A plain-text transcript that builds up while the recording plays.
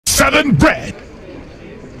Southern bread.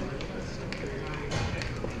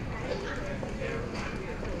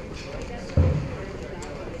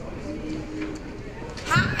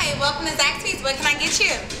 Hi, welcome to Zaxby's. What can I get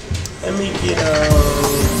you? Let me get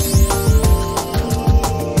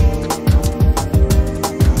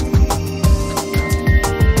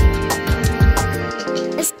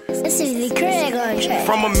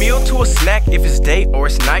From a meal to a snack, if it's day or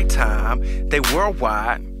it's nighttime, they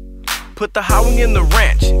worldwide. Put the hot wing in the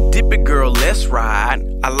ranch, dip it, girl, let's ride.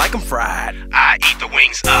 I like 'em fried. I eat the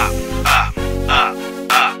wings up, up, up,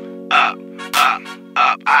 up, up, up,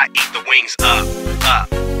 up. I eat the wings up,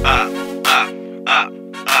 up, up, up, up,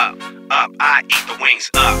 up, up. I eat the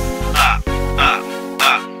wings up, up, up,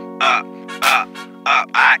 up, up, up, up.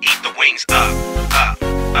 I eat the wings up, up,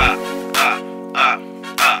 up, up, up,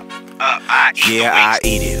 up. I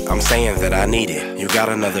eat it. I'm saying that I need it. You got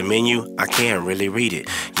another menu? I can't really read it.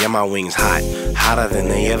 Yeah, my wings hot, hotter than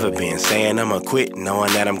they ever been. Saying I'ma quit,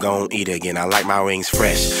 knowing that I'm gon' eat again. I like my wings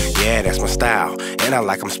fresh. Yeah, that's my style. And I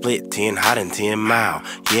like 'em split 10 hot and 10 mild.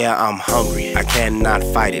 Yeah, I'm hungry. I cannot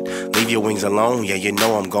fight it. Leave your wings alone. Yeah, you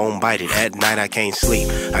know I'm gon' bite it. At night I can't sleep.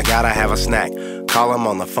 I gotta have a snack. Call 'em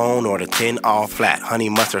on the phone, order 10 all flat. Honey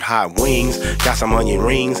mustard hot wings, got some onion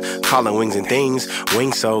rings. Callin' wings and things.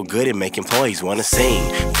 Wings so good it make employees wanna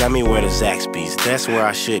sing. Tell me where the Zaxby's, that's where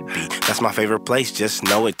I should be. That's my favorite place, just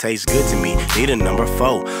know it tastes good to me. Need a number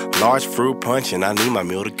 4, large fruit punch, and I need my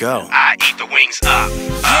meal to go. I eat the wings up, up,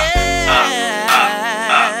 up, up,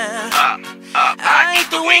 up, up, up. I eat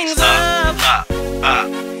the wings up, up, up,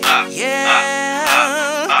 up, yeah.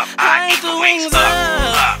 Up, up, up. I eat the wings up,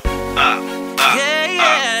 up, up, up,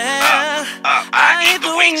 yeah. I eat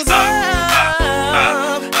the wings up,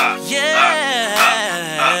 up, up, yeah.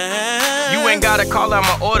 You ain't gotta call out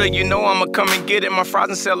my order, you know I'ma come and get it. My fries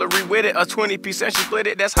and celery with it, a 20-piece and she split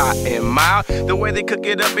it. That's hot and mild. The way they cook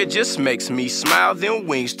it up, it just makes me smile. Them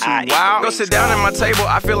wings too wild. Go sit down at my table,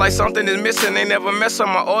 I feel like something is missing. They never mess up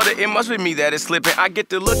my order, it must be me that is slipping. I get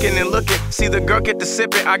to looking and looking, see the girl get to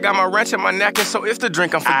sipping. I got my ranch and my napkin, so if the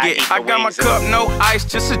drink I'm forgetting. I got my cup, no ice,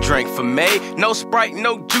 just a drink for me. No Sprite,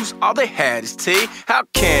 no juice, all they had is tea. How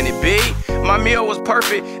can it be? My meal was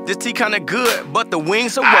perfect, this tea kinda good, but the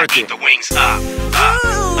wings are worth it. I eat the wings up, up,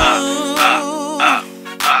 up, up, up,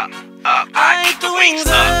 up, up. I eat the wings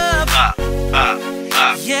up, up, up,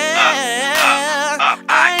 up, yeah. Up, up, up.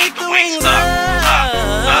 I eat the wings up, up,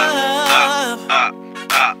 up, up, up,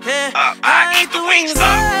 up, up. I eat the wings up,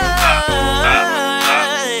 up, up,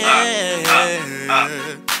 up, up, up, up.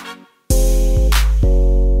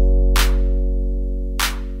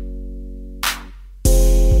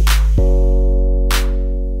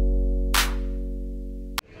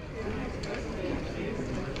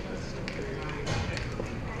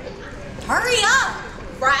 Hurry up,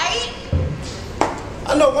 right?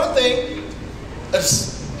 I know one thing.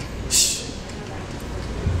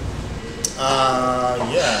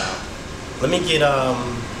 Yeah. Let me get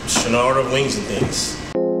an order of wings and things.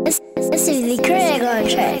 This is the Craig on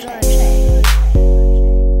track.